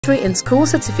in school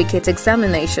certificate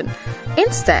examination.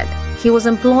 Instead, he was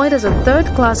employed as a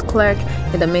third-class clerk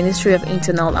in the Ministry of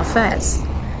Internal Affairs.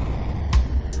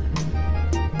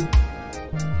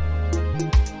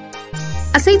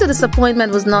 Asaido's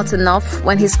disappointment was not enough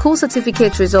when his school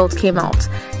certificate result came out.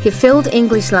 He failed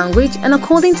English language, and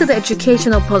according to the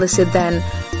educational policy then,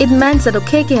 it meant that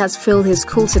Okeke has failed his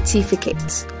school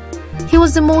certificate. He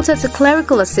was demoted to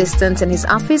clerical assistant in his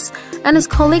office, and his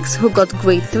colleagues who got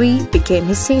grade 3 became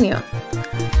his senior.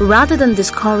 Rather than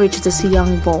discourage this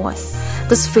young boy,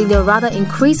 this failure rather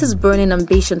increased his burning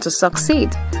ambition to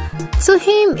succeed. To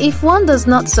him, if one does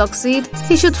not succeed,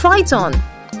 he should fight on.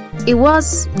 It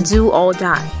was do or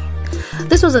die.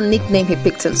 This was a nickname he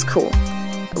picked in school.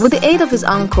 With the aid of his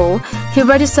uncle, he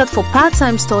registered for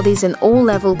part-time studies in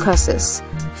O-level courses: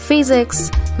 physics,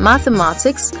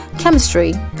 mathematics,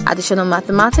 chemistry, additional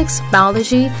mathematics,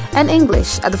 biology, and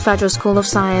English at the Federal School of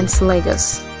Science,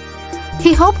 Lagos.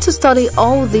 He hoped to study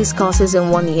all these courses in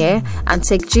 1 year and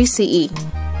take GCE.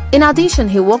 In addition,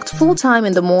 he worked full-time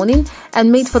in the morning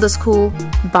and made for the school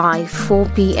by 4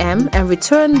 p.m. and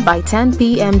returned by 10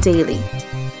 p.m. daily.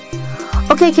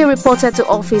 Okeke reported to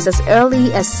office as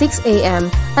early as 6 a.m.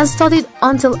 and studied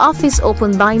until office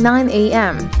opened by 9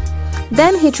 a.m.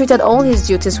 Then he treated all his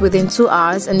duties within 2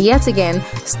 hours and yet again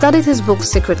studied his books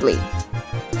secretly.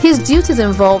 His duties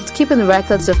involved keeping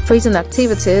records of prison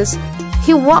activities.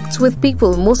 He worked with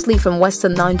people mostly from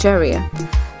Western Nigeria.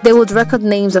 They would record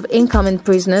names of incoming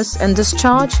prisoners and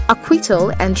discharge,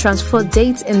 acquittal, and transfer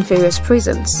dates in various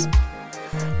prisons.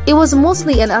 It was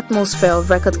mostly an atmosphere of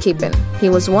record keeping. He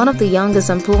was one of the youngest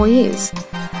employees.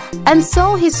 And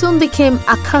so he soon became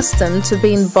accustomed to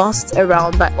being bossed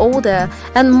around by older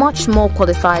and much more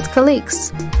qualified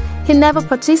colleagues. He never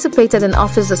participated in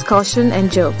office discussion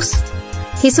and jokes.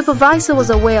 His supervisor was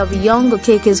aware of young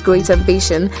Okeke's great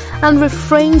ambition and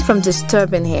refrained from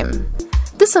disturbing him.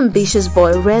 This ambitious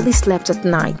boy rarely slept at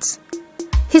night.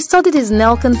 He studied his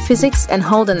Nelson physics and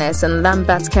Holderness and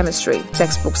Lambert chemistry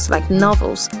textbooks like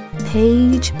novels,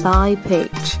 page by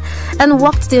page, and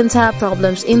worked the entire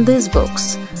problems in these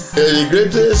books. The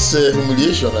greatest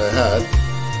humiliation I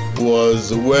had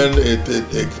was when a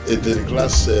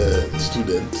third-class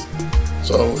student,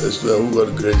 so a student who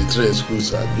got grade 3 in school,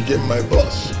 became my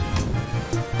boss.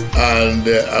 And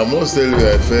I must tell you,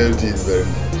 I felt it very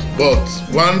much.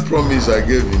 But one promise I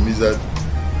gave him is that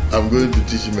I'm going to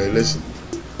teach him a lesson.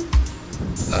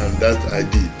 And that I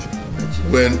did.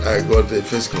 When I got a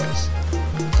first class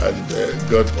and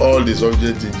got all the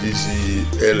subjects in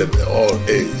GCE, A-level, all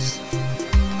A's,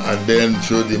 and then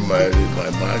showed him my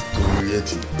mark to humiliate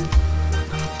him.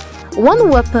 One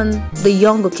weapon the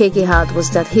young Okeke had was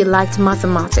that he liked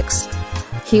mathematics.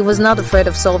 He was not afraid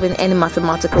of solving any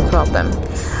mathematical problem.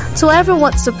 To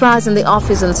everyone's surprise in the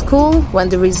office and school, when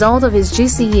the result of his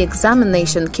GCE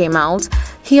examination came out,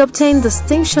 he obtained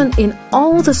distinction in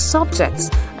all the subjects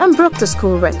and broke the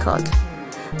school record.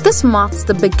 This marked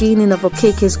the beginning of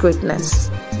Okeke's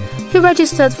greatness. He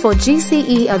registered for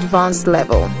GCE Advanced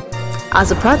level.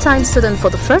 As a part-time student for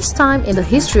the first time in the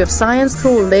history of Science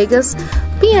School, Lagos,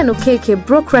 PN Okeke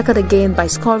broke record again by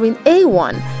scoring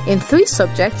A1 in 3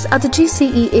 subjects at the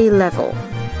GCE A level.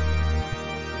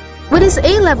 With his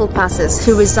A-level passes,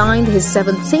 he resigned his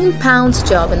 £17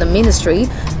 job in the ministry.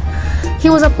 He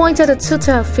was appointed a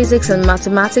tutor of physics and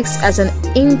mathematics as an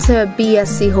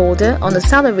inter-BSc holder on a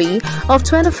salary of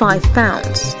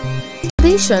 £25. In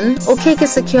addition, Okeke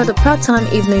secured a part-time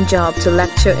evening job to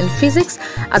lecture in physics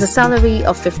at a salary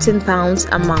of £15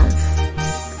 a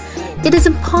month. It is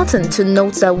important to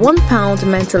note that £1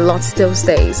 meant a lot those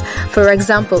days. For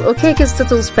example, Okeke's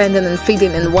total spending and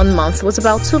feeding in 1 month was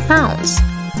about £2.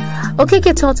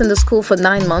 Okeke taught in the school for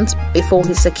 9 months before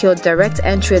he secured direct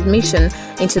entry admission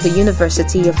into the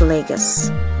University of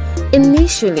Lagos.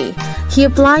 Initially, he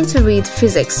applied to read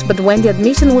physics, but when the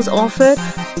admission was offered,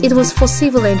 it was for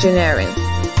civil engineering.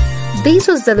 This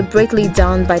was deliberately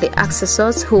done by the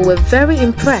assessors, who were very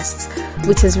impressed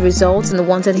with his results and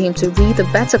wanted him to read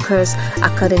a better course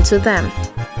according to them.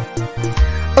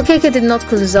 Okeke did not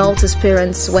consult his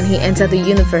parents when he entered the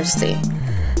university.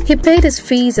 He paid his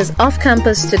fees as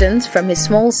off-campus student from his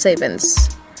small savings.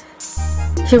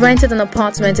 He rented an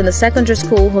apartment in a secondary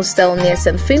school hostel near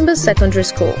St. Finbar's Secondary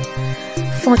School.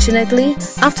 Fortunately,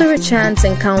 after a chance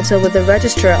encounter with the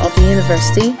registrar of the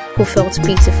university, who felt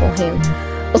pity for him,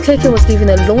 Okeke was given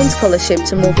a loan scholarship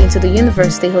to move into the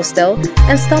university hostel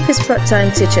and stop his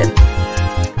part-time teaching.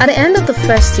 At the end of the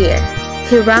first year,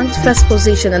 he ranked first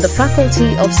position in the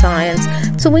Faculty of Science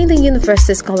to win the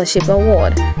University Scholarship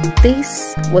Award.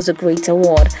 This was a great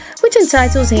award, which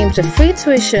entitles him to free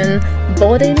tuition,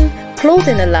 boarding,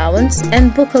 clothing allowance,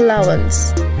 and book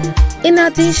allowance. In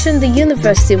addition, the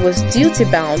university was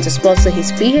duty-bound to sponsor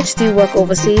his PhD work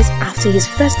overseas after his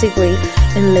first degree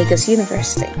in Lagos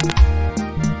University.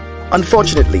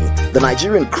 Unfortunately, the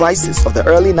Nigerian crisis of the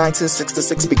early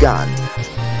 1966 began.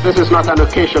 This is not an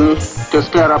occasion to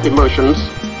stir up emotions,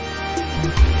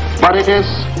 but it is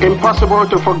impossible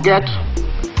to forget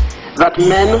that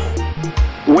men,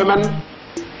 women,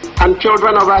 and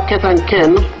children of our kith and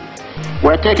kin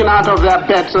were taken out of their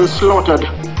beds and slaughtered.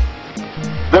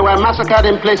 They were massacred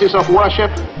in places of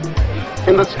worship,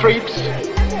 in the streets,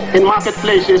 in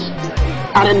marketplaces,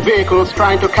 and in vehicles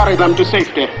trying to carry them to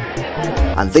safety.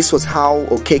 And this was how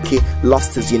Okeke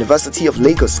lost his University of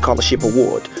Lagos Scholarship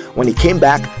Award. When he came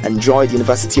back and joined the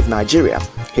University of Nigeria,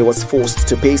 he was forced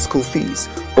to pay school fees.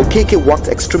 Okeke worked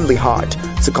extremely hard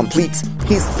to complete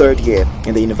his third year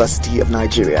in the University of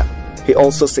Nigeria. He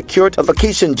also secured a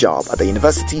vacation job at the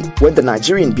university when the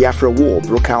Nigerian Biafra War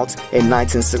broke out in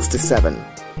 1967.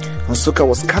 Nsukka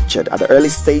was captured at the early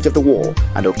stage of the war,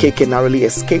 and Okeke narrowly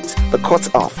escaped the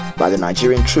cut-off by the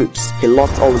Nigerian troops. He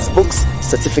lost all his books,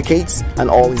 certificates, and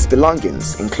all his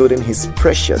belongings, including his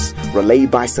precious relay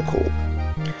bicycle.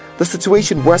 The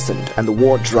situation worsened and the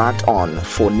war dragged on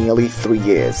for nearly 3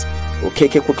 years.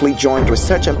 Okeke quickly joined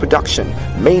research and production,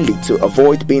 mainly to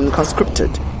avoid being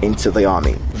conscripted into the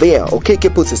army. There,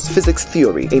 Okeke put his physics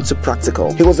theory into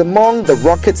practical. He was among the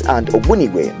Rocket and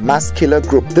Owuniwe mass killer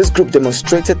group. This group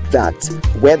demonstrated that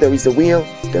where there is a will,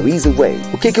 there is a way.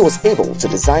 Okeke was able to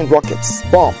design rockets,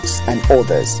 bombs, and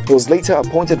others. He was later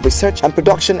appointed research and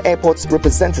production airport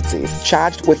representative,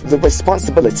 charged with the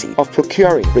responsibility of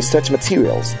procuring research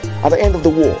materials. At the end of the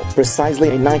war, precisely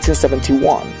in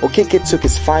 1971, Okeke took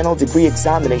his final degree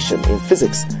examination in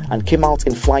physics and came out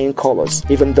in flying colors.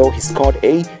 Even though he scored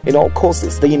A in all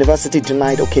courses, the university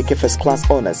denied Okeke first-class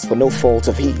honors for no fault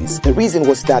of his. The reason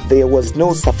was that there was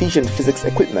no sufficient physics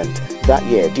equipment that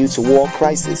year due to war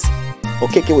crisis.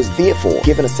 Okeke was therefore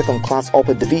given a second-class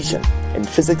upper division in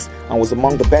physics and was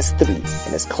among the best 3 in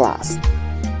his class.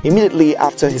 Immediately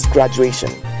after his graduation,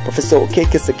 Professor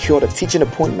Okeke secured a teaching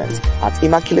appointment at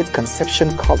Immaculate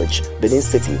Conception College, Benin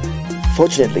City.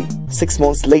 Fortunately, 6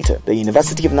 months later, the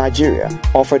University of Nigeria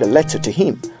offered a letter to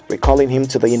him, recalling him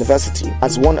to the university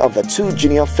as one of the 2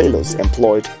 junior fellows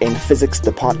employed in physics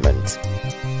department.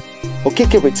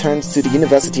 Okeke returned to the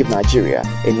University of Nigeria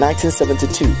in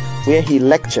 1972, where he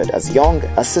lectured as young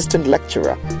assistant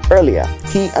lecturer. Earlier,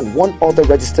 he and one other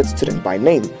registered student by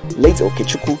name, late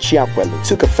Okechukwu Chiakwelu,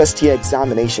 took a first-year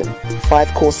examination,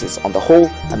 5 courses on the whole,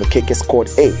 and Okeke scored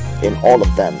A in all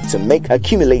of them to make a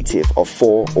cumulative of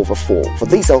 4/4. For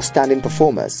these outstanding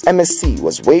performers, MSc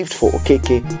was waived for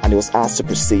Okeke and he was asked to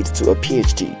proceed to a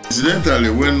PhD. Incidentally,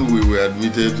 when we were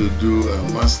admitted to do a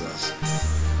master's,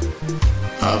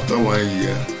 after 1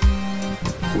 year,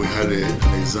 we had an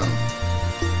exam.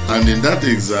 And in that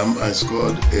exam, I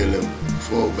scored A-level,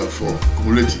 4/4,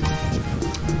 cumulative.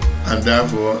 And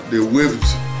therefore, they waived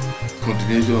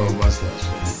continuation of master's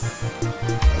for me.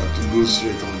 I had to go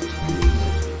straight on to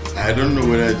PhD. I don't know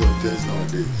whether it obtains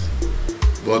nowadays.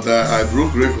 But I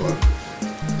broke record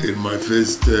in my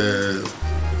first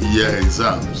year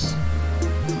exams.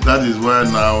 That is why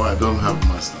now I don't have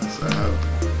master's. I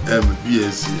have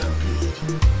BSc and PhD.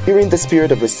 During this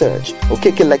period of research,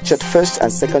 Okeke lectured first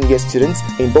and second year students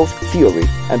in both theory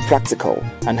and practical,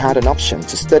 and had an option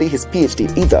to study his PhD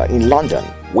either in London,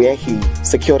 where he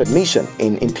secured admission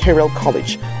in Imperial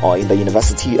College, or in the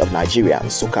University of Nigeria,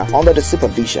 Nsukka, under the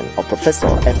supervision of Professor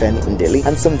F.N. Ndeli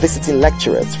and some visiting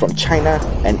lecturers from China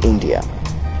and India.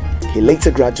 He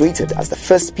later graduated as the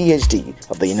first PhD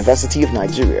of the University of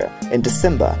Nigeria in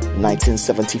December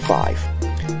 1975.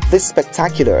 This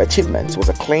spectacular achievement was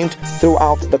acclaimed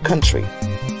throughout the country.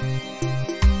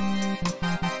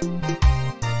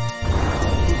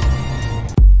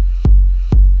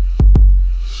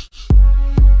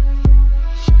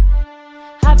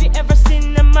 Have you ever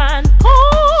seen a man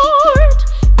called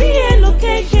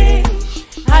Okeke?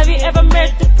 Have you ever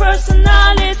met the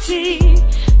personality?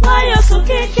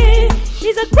 Okeke?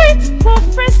 He's a great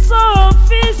professor of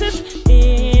physics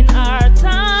in our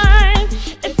time.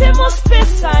 A famous space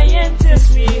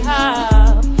scientist we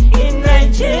have in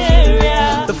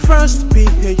Nigeria. The first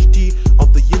PhD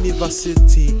of the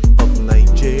University of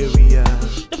Nigeria.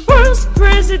 The first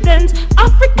president,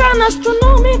 African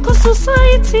Astronomical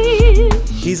Society.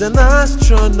 He's an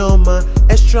astronomer,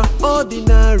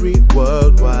 extraordinary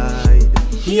worldwide.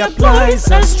 He applies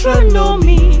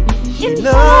astronomy in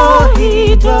all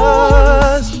he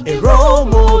does. A role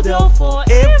model for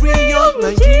every young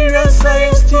Nigerian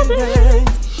science student.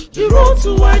 The road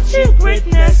to achieve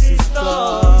greatness is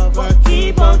tough, but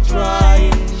keep on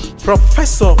trying.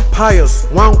 Professor Pius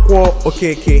Nwankwo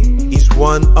Okeke is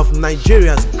one of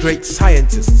Nigeria's great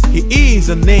scientists. He is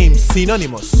a name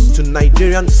synonymous to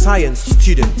Nigerian science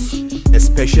students,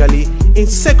 especially in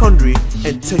secondary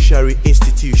and tertiary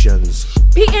institutions.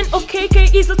 P.N.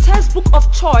 Okeke is a textbook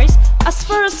of choice as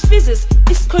far as physics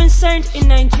is concerned in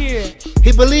Nigeria.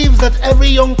 He believes that every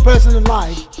young person in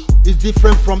life is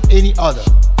different from any other.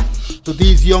 To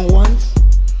these young ones,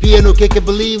 P.N. Okeke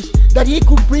believes that he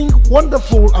could bring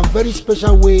wonderful and very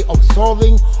special way of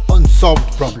solving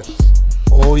unsolved problems.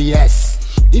 Oh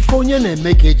yes, if onye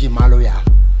na-emeke eji malụ ya,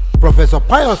 Professor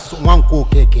Pius Nwankwo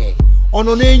Okeke,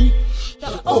 Ononenyi,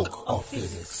 the Oak of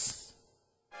Physics.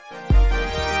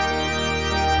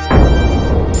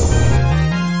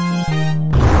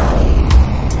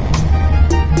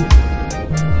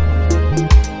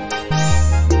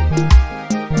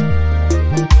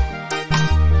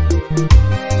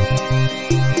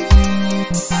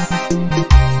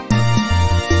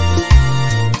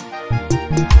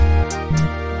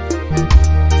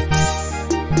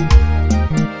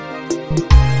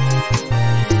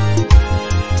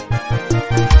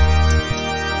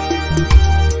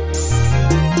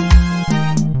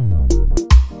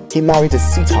 He married his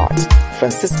sweetheart,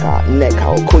 Francisca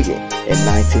Nneka Okoye, in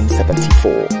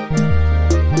 1974.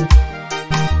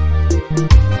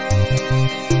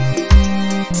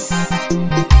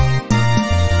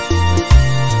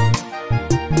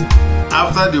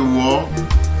 After the war,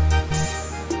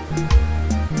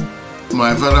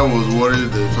 my father was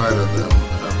worried the fact that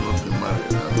I've not been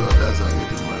married, and others are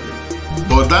getting married.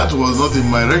 But that was not in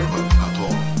my record at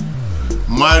all.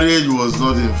 Marriage was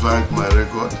not in fact my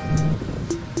record.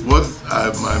 What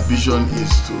my ambition is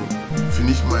to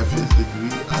finish my first degree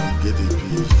and get a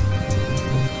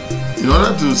PhD. In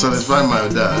order to satisfy my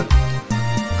dad,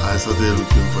 I started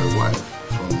looking for a wife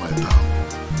from my town.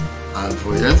 And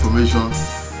for your information,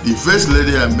 the first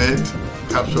lady I met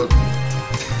captured me.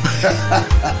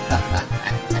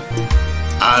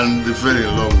 And they fell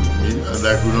in love with me, and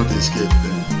I could not escape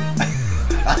them.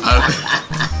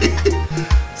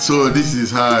 So this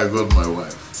is how I got my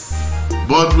wife.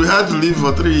 But we had to live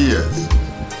for 3 years.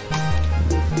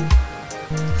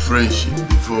 Friendship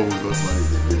before we got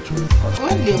married eventually.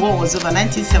 When the war was over,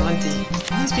 1970,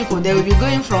 these people, they will be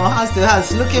going from house to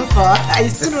house looking for,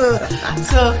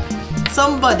 so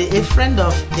somebody, a friend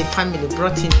of the family,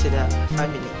 brought him to the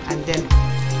family, and then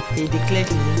he declared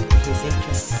me his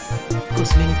interest.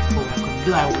 Because many people were coming,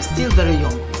 though I was still very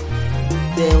young.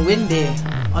 Then when the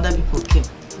other people came,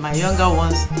 my younger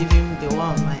ones, even the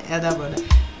one, my elder brother,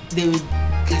 they would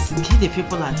castigate the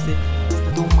people and say,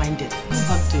 don't mind it, go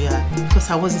back to your, because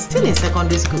I was still in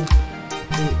secondary school.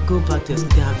 They go back to us,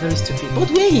 they are very stupid. But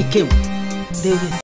when he came, they were